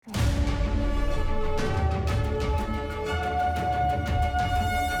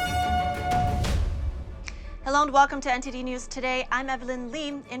Hello and welcome to NTD News Today. I'm Evelyn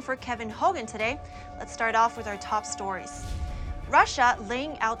Lee, in for Kevin Hogan today. Let's start off with our top stories. Russia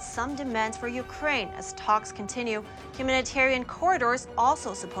laying out some demands for Ukraine as talks continue. Humanitarian corridors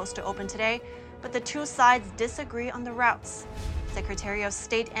also supposed to open today, but the two sides disagree on the routes. Secretary of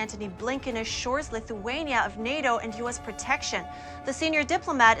State Antony Blinken assures Lithuania of NATO and U.S. protection. The senior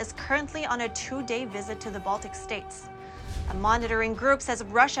diplomat is currently on a 2-day visit to the Baltic states. A monitoring group says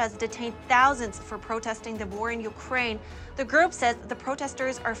Russia has detained thousands for protesting the war in Ukraine. The group says the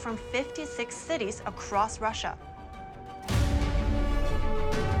protesters are from 56 cities across Russia.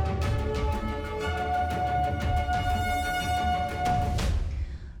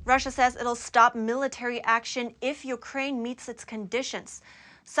 Russia says it'll stop military action if Ukraine meets its conditions.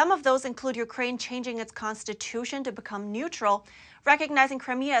 Some of those include Ukraine changing its constitution to become neutral, recognizing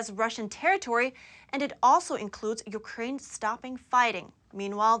Crimea as Russian territory, and it also includes Ukraine stopping fighting.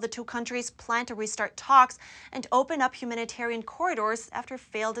 Meanwhile, the two countries plan to restart talks and open up humanitarian corridors after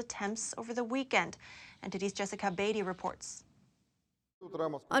failed attempts over the weekend. NTD's Jessica Beatty reports.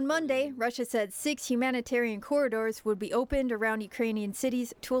 On Monday, Russia said 6 humanitarian corridors would be opened around Ukrainian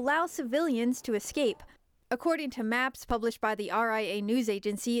cities to allow civilians to escape. According to maps published by the RIA news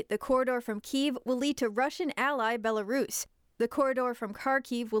agency, the corridor from Kyiv will lead to Russian ally Belarus. The corridor from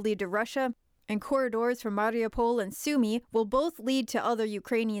Kharkiv will lead to Russia, and corridors from Mariupol and Sumy will both lead to other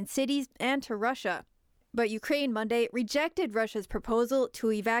Ukrainian cities and to Russia. But Ukraine Monday rejected Russia's proposal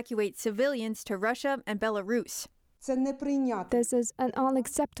to evacuate civilians to Russia and Belarus. This is an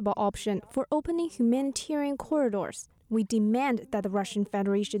unacceptable option for opening humanitarian corridors. We demand that the Russian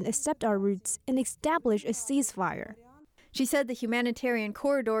Federation accept our routes and establish a ceasefire. She said the humanitarian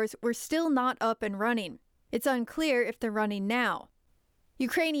corridors were still not up and running. It's unclear if they're running now.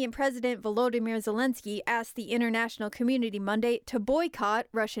 Ukrainian President Volodymyr Zelensky asked the international community Monday to boycott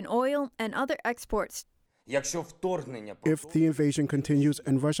Russian oil and other exports. If the invasion continues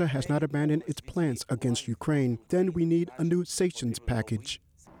and Russia has not abandoned its plans against Ukraine, then we need a new sanctions package.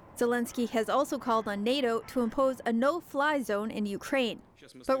 Zelensky has also called on NATO to impose a no-fly zone in Ukraine.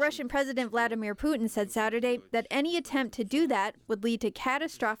 But Russian President Vladimir Putin said Saturday that any attempt to do that would lead to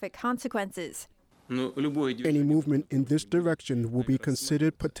catastrophic consequences. Any movement in this direction will be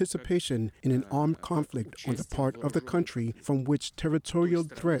considered participation in an armed conflict on the part of the country from which territorial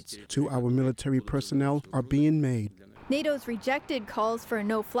threats to our military personnel are being made. NATO's rejected calls for a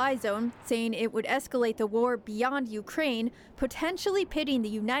no-fly zone, saying it would escalate the war beyond Ukraine, potentially pitting the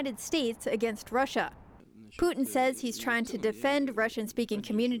United States against Russia. Putin says he's trying to defend Russian-speaking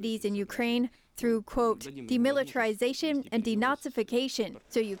communities in Ukraine through, quote, demilitarization and denazification,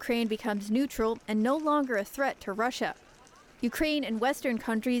 so Ukraine becomes neutral and no longer a threat to Russia. Ukraine and Western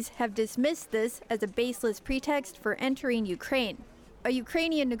countries have dismissed this as a baseless pretext for entering Ukraine. A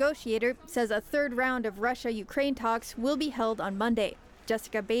Ukrainian negotiator says a third round of Russia-Ukraine talks will be held on Monday.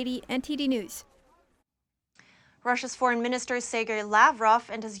 Jessica Beatty, NTD News. Russia's Foreign Minister Sergei Lavrov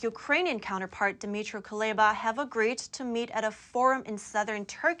and his Ukrainian counterpart Dmytro Kuleba have agreed to meet at a forum in southern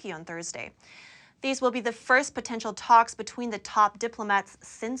Turkey on Thursday. These will be the first potential talks between the top diplomats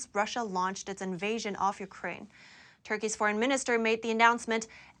since Russia launched its invasion of Ukraine. Turkey's foreign minister made the announcement,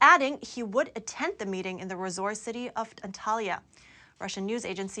 adding he would attend the meeting in the resort city of Antalya. Russian news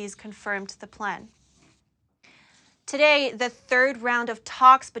agencies confirmed the plan. Today, the third round of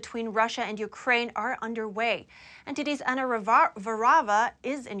talks between Russia and Ukraine are underway. NTD's Anna Varava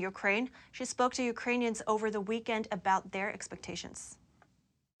is in Ukraine. She spoke to Ukrainians over the weekend about their expectations.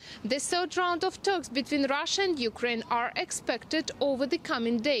 The third round of talks between Russia and Ukraine are expected over the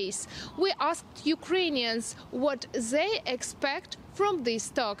coming days. We asked Ukrainians what they expect from these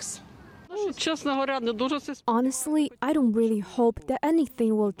talks. Honestly, I don't really hope that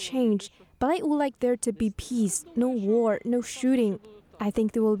anything will change, but I would like there to be peace, no war, no shooting. I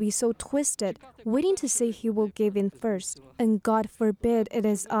think they will be so twisted, waiting to say he will give in first, and God forbid it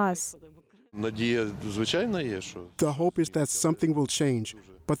is us. The hope is that something will change,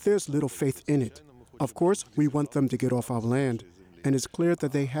 but there's little faith in it. Of course, we want them to get off our land, and it's clear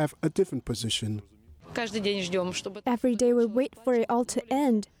that they have a different position. Every day we wait for it all to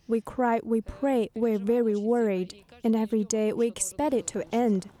end. We cry, we pray, we're very worried, and every day we expect it to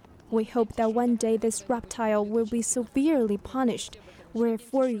end. We hope that one day this reptile will be severely punished. We're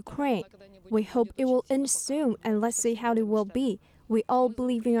for Ukraine. We hope it will end soon, and let's see how it will be. We all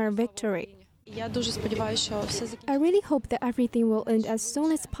believe in our victory. I really hope that everything will end as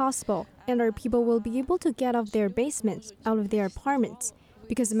soon as possible, and our people will be able to get off their basements, out of their apartments,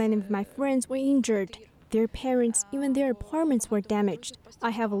 because many of my friends were injured. Their parents, even their apartments were damaged. I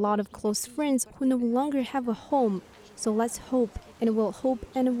have a lot of close friends who no longer have a home. So let's hope, and we'll hope,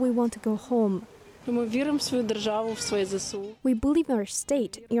 and we want to go home. Ми віримо в свою державу, в своє ЗСУ. We believe in our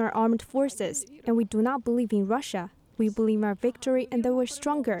state, in our armed forces, and we do not believe in Russia. We believe in our victory and that we're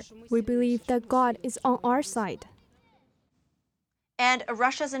stronger. We believe that God is on our side. And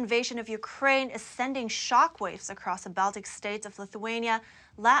Russia's invasion of Ukraine is sending shockwaves across the Baltic states of Lithuania,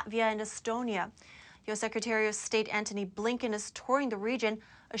 Latvia, and Estonia. U.S. Secretary of State Antony Blinken is touring the region,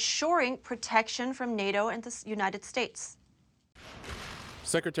 assuring protection from NATO and the United States.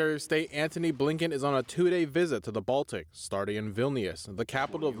 Secretary of State Antony Blinken is on a two-day visit to the Baltic, starting in Vilnius, the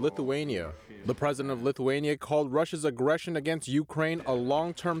capital of Lithuania. The president of Lithuania called Russia's aggression against Ukraine a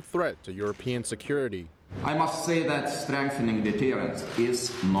long-term threat to European security. I must say that strengthening deterrence is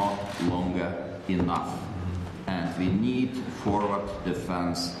not longer enough, and we need forward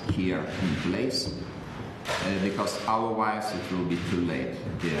defense here in place, because otherwise it will be too late,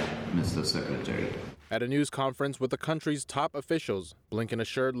 dear Mr. Secretary. At a news conference with the country's top officials, Blinken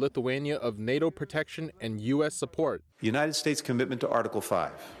assured Lithuania of NATO protection and U.S. support. The United States' commitment to Article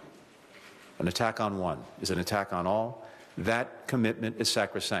 5, an attack on one is an attack on all. That commitment is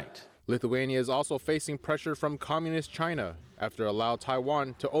sacrosanct. Lithuania is also facing pressure from communist China after allowing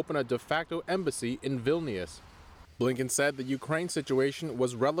Taiwan to open a de facto embassy in Vilnius. Blinken said the Ukraine situation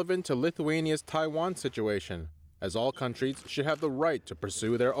was relevant to Lithuania's Taiwan situation, as all countries should have the right to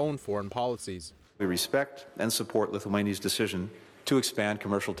pursue their own foreign policies. We respect and support Lithuania's decision to expand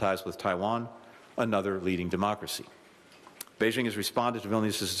commercial ties with Taiwan, another leading democracy. Beijing has responded to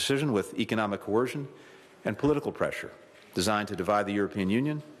Vilnius' decision with economic coercion and political pressure designed to divide the European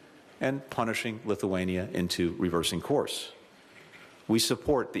Union and punishing Lithuania into reversing course. We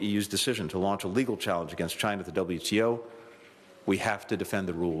support the EU's decision to launch a legal challenge against China at the WTO. We have to defend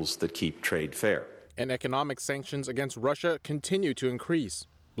the rules that keep trade fair. And economic sanctions against Russia continue to increase.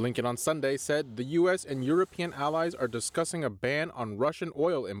 Blinken on Sunday said the U.S. and European allies are discussing a ban on Russian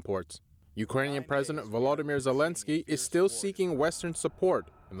oil imports. Ukrainian President Volodymyr Zelensky is still seeking Western support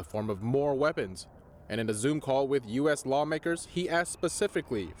in the form of more weapons. And in a Zoom call with U.S. lawmakers, he asked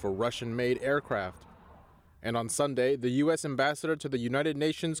specifically for Russian-made aircraft. And on Sunday, the U.S. ambassador to the United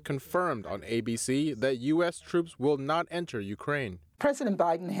Nations confirmed on ABC that U.S. troops will not enter Ukraine. President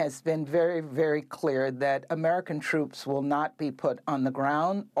Biden has been very, very clear that American troops will not be put on the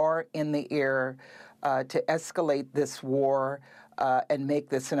ground or in the air to escalate this war and make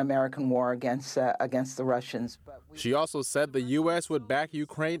this an American war against the Russians. She also said the U.S. would back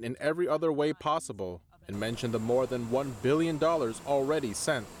Ukraine in every other way possible and mentioned the more than $1 billion already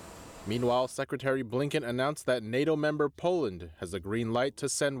sent. Meanwhile, Secretary Blinken announced that NATO member Poland has the green light to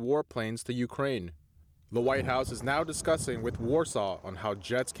send warplanes to Ukraine. The White House is now discussing with Warsaw on how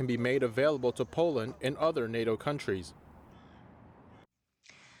jets can be made available to Poland and other NATO countries.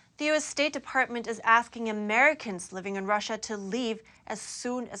 The U.S. State Department is asking Americans living in Russia to leave as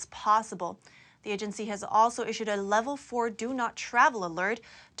soon as possible. The agency has also issued a Level 4 Do Not Travel alert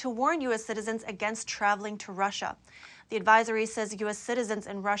to warn U.S. citizens against traveling to Russia. The advisory says U.S. citizens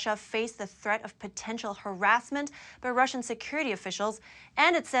in Russia face the threat of potential harassment by Russian security officials,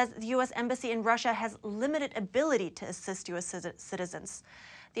 and it says the U.S. Embassy in Russia has limited ability to assist U.S. citizens.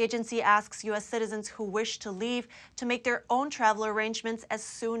 The agency asks U.S. citizens who wish to leave to make their own travel arrangements as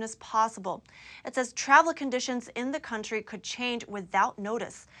soon as possible. It says travel conditions in the country could change without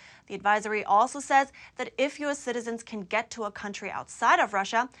notice. The advisory also says that if U.S. citizens can get to a country outside of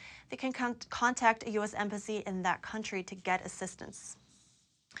Russia, they can contact a U.S. embassy in that country to get assistance.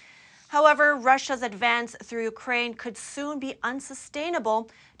 However, Russia's advance through Ukraine could soon be unsustainable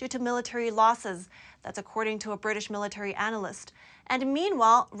due to military losses. That's according to a British military analyst. And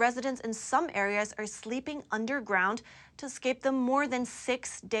meanwhile, residents in some areas are sleeping underground to escape the more than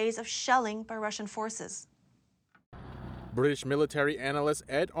 6 days of shelling by Russian forces. British military analyst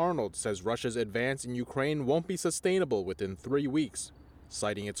Ed Arnold says Russia's advance in Ukraine won't be sustainable within 3 weeks,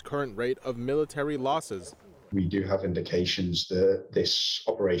 citing its current rate of military losses. We do have indications that this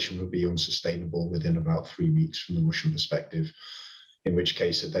operation would be unsustainable within about 3 weeks from the Russian perspective, in which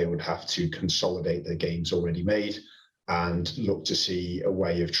case that they would have to consolidate the gains already made and look to see a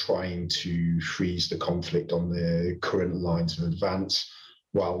way of trying to freeze the conflict on the current lines of advance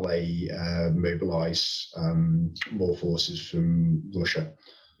while they mobilize more forces from Russia.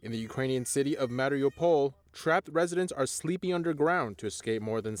 In the Ukrainian city of Mariupol, trapped residents are sleeping underground to escape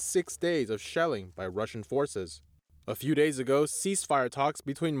more than 6 days of shelling by Russian forces. A few days ago, ceasefire talks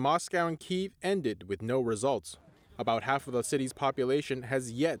between Moscow and Kyiv ended with no results. About half of the city's population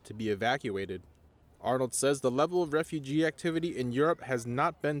has yet to be evacuated. Arnold says the level of refugee activity in Europe has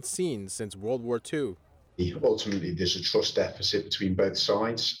not been seen since World War II. Ultimately, there's a trust deficit between both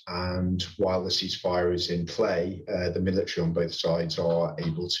sides, and while the ceasefire is in play, the military on both sides are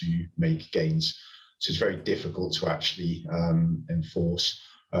able to make gains. So it's very difficult to actually enforce.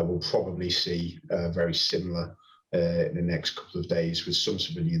 We'll probably see very similar in the next couple of days, with some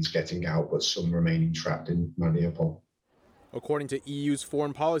civilians getting out, but some remaining trapped in Mariupol. According to EU's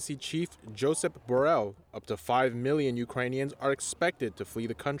foreign policy chief Josep Borrell, up to 5 million Ukrainians are expected to flee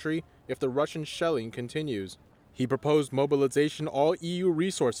the country if the Russian shelling continues. He proposed mobilization all EU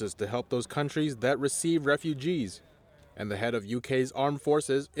resources to help those countries that receive refugees. And the head of UK's armed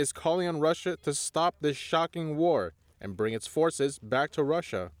forces is calling on Russia to stop this shocking war and bring its forces back to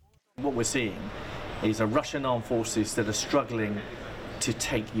Russia. What we're seeing is a Russian armed forces that are struggling to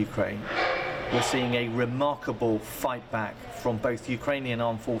take Ukraine. We're seeing a remarkable fight back from both Ukrainian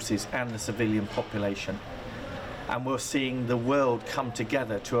armed forces and the civilian population. And we're seeing the world come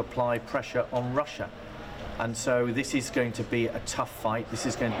together to apply pressure on Russia. And so this is going to be a tough fight. This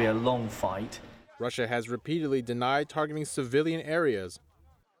is going to be a long fight. Russia has repeatedly denied targeting civilian areas.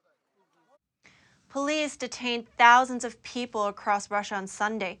 Police detained thousands of people across Russia on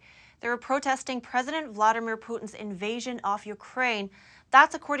Sunday. They were protesting President Vladimir Putin's invasion of Ukraine.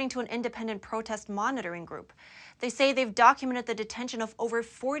 That's according to an independent protest monitoring group. They say they've documented the detention of over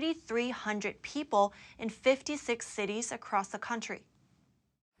 4,300 people in 56 cities across the country.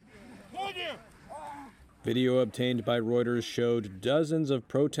 Video obtained by Reuters showed dozens of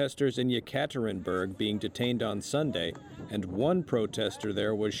protesters in Yekaterinburg being detained on Sunday, and one protester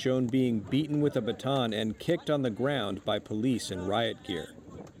there was shown being beaten with a baton and kicked on the ground by police in riot gear.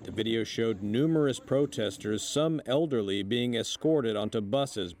 The video showed numerous protesters, some elderly, being escorted onto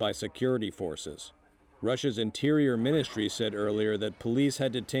buses by security forces. Russia's Interior Ministry said earlier that police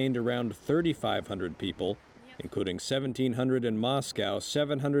had detained around 3,500 people, including 1,700 in Moscow,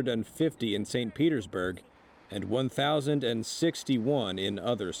 750 in St. Petersburg, and 1,061 in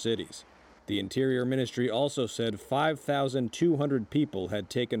other cities. The Interior Ministry also said 5,200 people had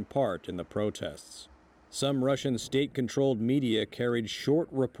taken part in the protests. Some Russian state-controlled media carried short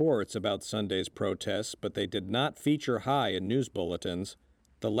reports about Sunday's protests, but they did not feature high in news bulletins.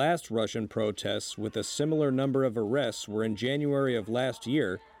 The last Russian protests with a similar number of arrests were in January of last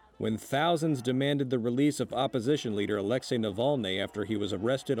year, when thousands demanded the release of opposition leader Alexei Navalny after he was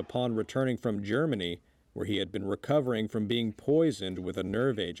arrested upon returning from Germany, where he had been recovering from being poisoned with a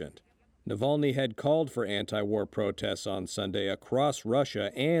nerve agent. Navalny had called for anti-war protests on Sunday across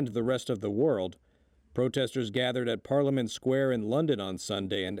Russia and the rest of the world. Protesters gathered at Parliament Square in London on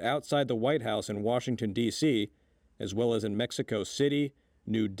Sunday and outside the White House in Washington, D.C., as well as in Mexico City,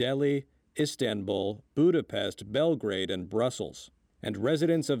 New Delhi, Istanbul, Budapest, Belgrade, and Brussels. And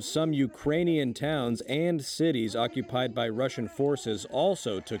residents of some Ukrainian towns and cities occupied by Russian forces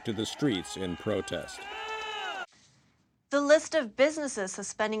also took to the streets in protest. The list of businesses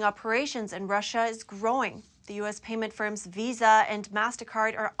suspending operations in Russia is growing. The U.S. payment firms Visa and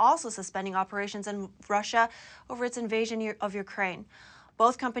MasterCard are also suspending operations in Russia over its invasion of Ukraine.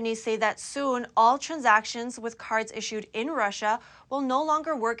 Both companies say that soon all transactions with cards issued in Russia will no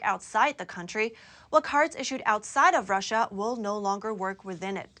longer work outside the country, while cards issued outside of Russia will no longer work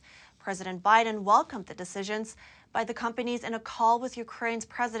within it. President Biden welcomed the decisions by the companies in a call with Ukraine's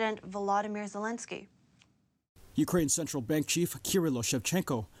President Volodymyr Zelensky. Ukraine's central bank chief Kyrylo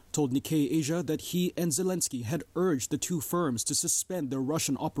Shevchenko told Nikkei Asia that he and Zelensky had urged the two firms to suspend their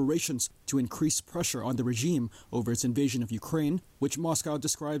Russian operations to increase pressure on the regime over its invasion of Ukraine, which Moscow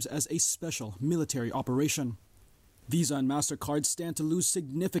describes as a special military operation. Visa and MasterCard stand to lose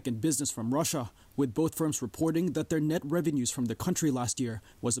significant business from Russia, with both firms reporting that their net revenues from the country last year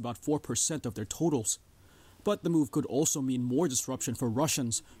was about 4% of their totals. But the move could also mean more disruption for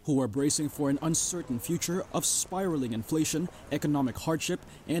Russians, who are bracing for an uncertain future of spiraling inflation, economic hardship,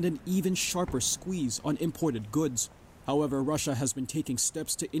 and an even sharper squeeze on imported goods. However, Russia has been taking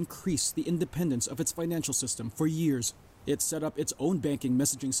steps to increase the independence of its financial system for years. It set up its own banking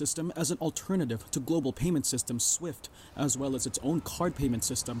messaging system as an alternative to global payment system SWIFT, as well as its own card payment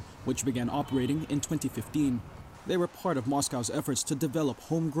system, which began operating in 2015. They were part of Moscow's efforts to develop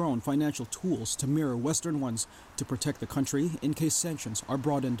homegrown financial tools to mirror Western ones to protect the country in case sanctions are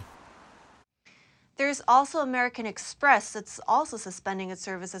broadened. There's also American Express that's also suspending its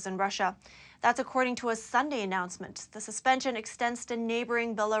services in Russia. That's according to a Sunday announcement. The suspension extends to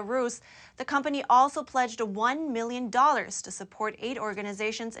neighboring Belarus. The company also pledged $1 million to support aid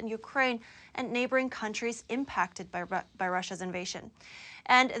organizations in Ukraine and neighboring countries impacted by Russia's invasion.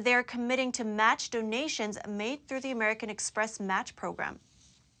 And they're committing to match donations made through the American Express Match program.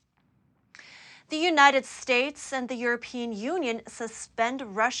 The United States and the European Union suspend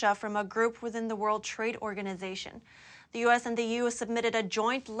Russia from a group within the World Trade Organization. The U.S. and the EU submitted a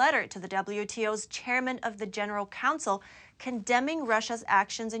joint letter to the WTO's chairman of the General Council condemning Russia's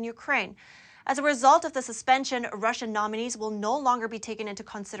actions in Ukraine. As a result of the suspension, Russian nominees will no longer be taken into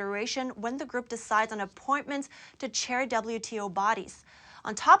consideration when the group decides on appointments to chair WTO bodies.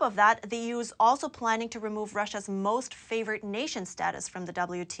 On top of that, the EU is also planning to remove Russia's most favored nation status from the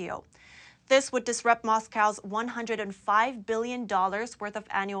WTO. This would disrupt Moscow's $105 billion worth of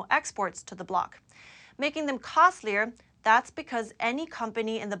annual exports to the bloc. Making them costlier, that's because any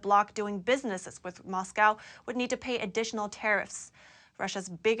company in the bloc doing businesses with Moscow would need to pay additional tariffs. Russia's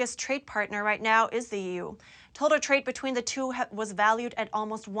biggest trade partner right now is the EU. Total trade between the two was valued at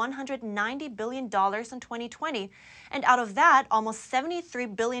almost $190 billion in 2020, and out of that, almost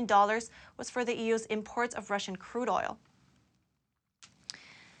 $73 billion was for the EU's imports of Russian crude oil.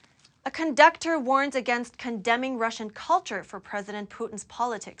 A conductor warns against condemning Russian culture for President Putin's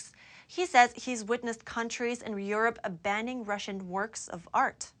politics. He says he's witnessed countries in Europe banning Russian works of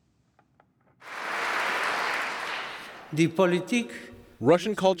art.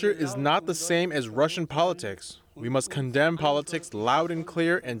 Russian culture is not the same as Russian politics. We must condemn politics loud and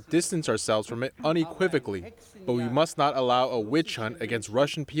clear and distance ourselves from it unequivocally. But we must not allow a witch hunt against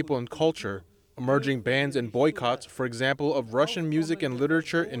Russian people and culture. Emerging bans and boycotts, for example, of Russian music and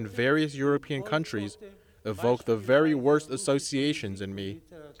literature in various European countries, evoke the very worst associations in me.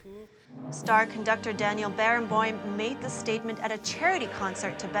 Star conductor Daniel Barenboim made the statement at a charity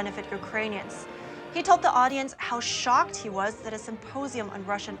concert to benefit Ukrainians. He told the audience how shocked he was that a symposium on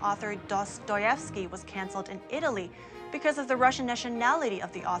Russian author Dostoevsky was canceled in Italy because of the Russian nationality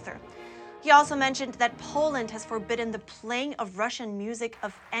of the author. He also mentioned that Poland has forbidden the playing of Russian music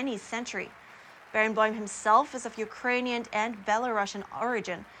of any century. Barenboim himself is of Ukrainian and Belarusian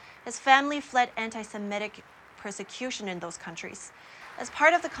origin. His family fled anti-Semitic persecution in those countries. As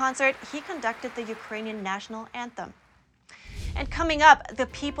part of the concert, he conducted the Ukrainian national anthem. And coming up, the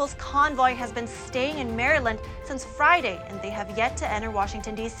People's Convoy has been staying in Maryland since Friday, and they have yet to enter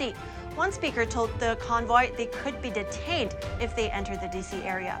Washington, D.C. One speaker told the convoy they could be detained if they enter the D.C.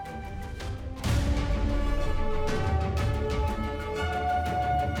 area.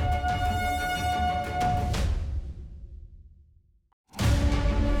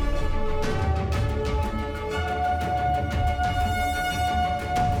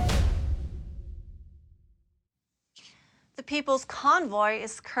 The People's Convoy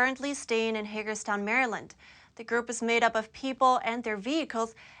is currently staying in Hagerstown, Maryland. The group is made up of people and their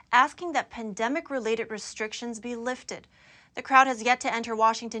vehicles asking that pandemic-related restrictions be lifted. The crowd has yet to enter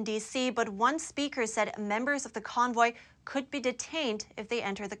Washington, D.C., but one speaker said members of the convoy could be detained if they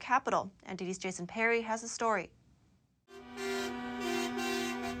enter the Capitol. NTD's Jason Perry has a story.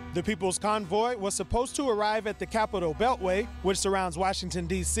 The People's Convoy was supposed to arrive at the Capitol Beltway, which surrounds Washington,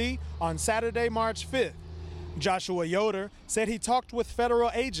 D.C., on Saturday, March 5th. Joshua Yoder said he talked with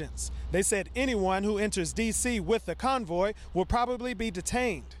federal agents. They said anyone who enters D.C. with the convoy will probably be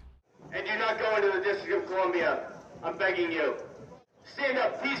detained. And you're not going to the District of Columbia. I'm begging you. Stand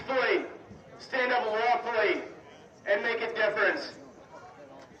up peacefully, stand up lawfully, and make a difference.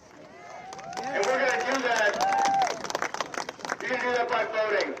 And we're going to do that. You're going to do that by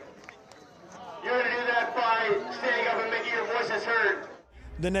voting. You're going to do that by standing up and making your voices heard.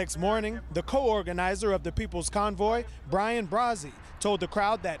 The next morning, the co-organizer of the People's Convoy, Brian Brazzi, told the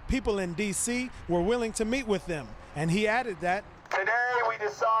crowd that people in D.C. were willing to meet with them. And he added that today we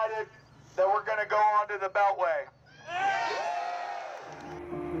decided that we're going to go onto the Beltway.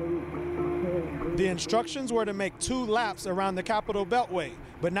 The instructions were to make 2 laps around the Capitol Beltway,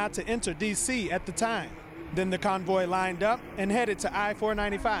 but not to enter D.C. at the time. Then the convoy lined up and headed to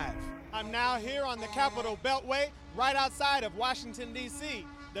I-495. I'm now here on the Capitol Beltway, right outside of Washington, D.C.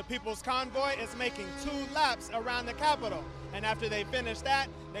 The People's Convoy is making 2 laps around the Capitol. And after they finish that,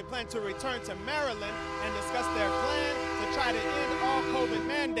 they plan to return to Maryland and discuss their plan to try to end all COVID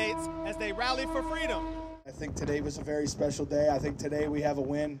mandates as they rally for freedom. I think today was a very special day. I think today we have a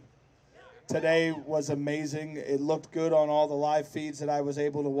win. Today was amazing. It looked good on all the live feeds that I was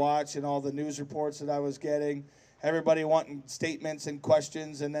able to watch and all the news reports that I was getting. Everybody wanting statements and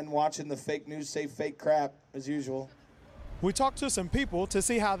questions and then watching the fake news say fake crap as usual. We talked to some people to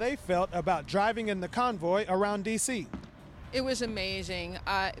see how they felt about driving in the convoy around D.C. It was amazing.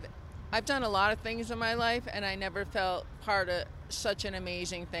 I've done a lot of things in my life, and I never felt part of such an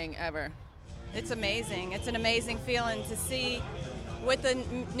amazing thing ever. It's amazing. It's an amazing feeling to see what the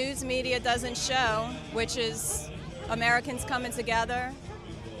news media doesn't show, which is Americans coming together.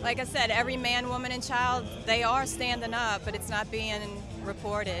 Like I said, every man, woman, and child, they are standing up, but it's not being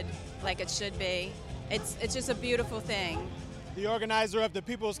reported like it should be. It's just a beautiful thing. The organizer of the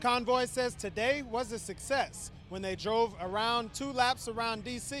People's Convoy says today was a success when they drove around 2 laps around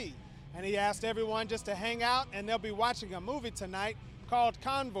D.C. And he asked everyone just to hang out, and they'll be watching a movie tonight called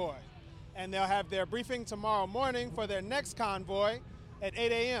Convoy. And they'll have their briefing tomorrow morning for their next convoy at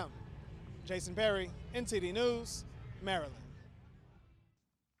 8 a.m. Jason Perry, NTD News, Maryland.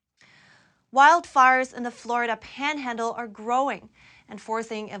 Wildfires in the Florida Panhandle are growing and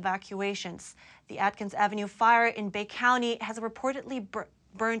forcing evacuations. The Atkins Avenue fire in Bay County has reportedly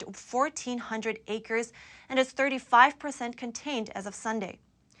burned 1,400 acres and is 35% contained as of Sunday.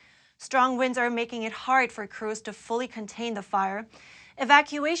 Strong winds are making it hard for crews to fully contain the fire.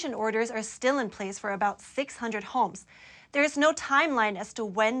 Evacuation orders are still in place for about 600 homes. There is no timeline as to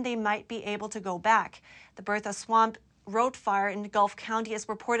when they might be able to go back. The Bertha Swamp Road fire in Gulf County is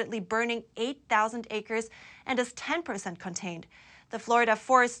reportedly burning 8,000 acres and is 10% contained. The Florida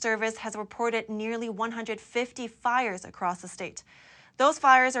Forest Service has reported nearly 150 fires across the state. Those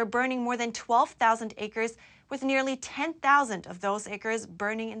fires are burning more than 12,000 acres, with nearly 10,000 of those acres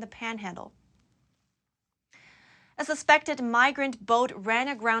burning in the Panhandle. A suspected migrant boat ran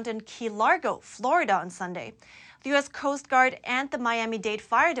aground in Key Largo, Florida on Sunday. The U.S. Coast Guard and the Miami-Dade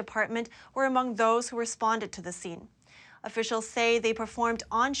Fire Department were among those who responded to the scene. Officials say they performed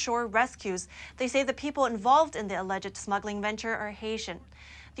onshore rescues. They say the people involved in the alleged smuggling venture are Haitian.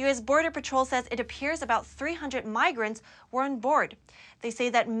 The U.S. Border Patrol says it appears about 300 migrants were on board. They say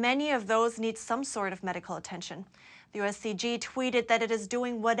that many of those need some sort of medical attention. The USCG tweeted that it is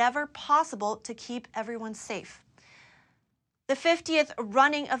doing whatever possible to keep everyone safe. The 50th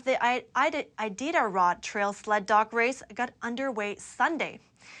running of the Iditarod Trail Sled Dog Race got underway Sunday.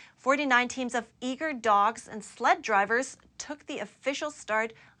 49 teams of eager dogs and sled drivers took the official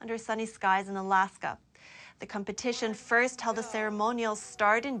start under sunny skies in Alaska. The competition first held a ceremonial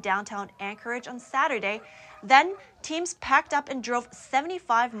start in downtown Anchorage on Saturday. Then, teams packed up and drove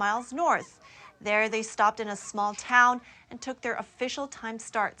 75 miles north. There, they stopped in a small town and took their official time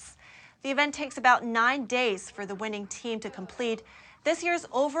starts. The event takes about 9 days for the winning team to complete. This year's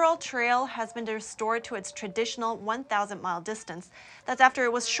overall trail has been restored to its traditional 1,000-mile distance. That's after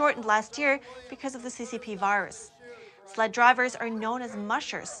it was shortened last year because of the CCP virus. Sled drivers are known as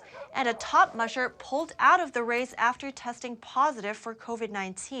mushers, and a top musher pulled out of the race after testing positive for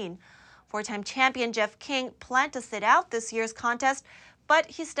COVID-19. Four-time champion Jeff King planned to sit out this year's contest, but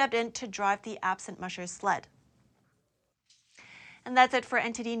he stepped in to drive the absent musher's sled. And that's it for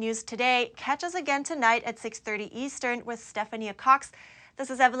NTD News today. Catch us again tonight at 6:30 Eastern with Stephanie Cox. This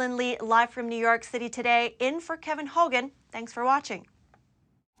is Evelyn Lee live from New York City today, in for Kevin Hogan. Thanks for watching.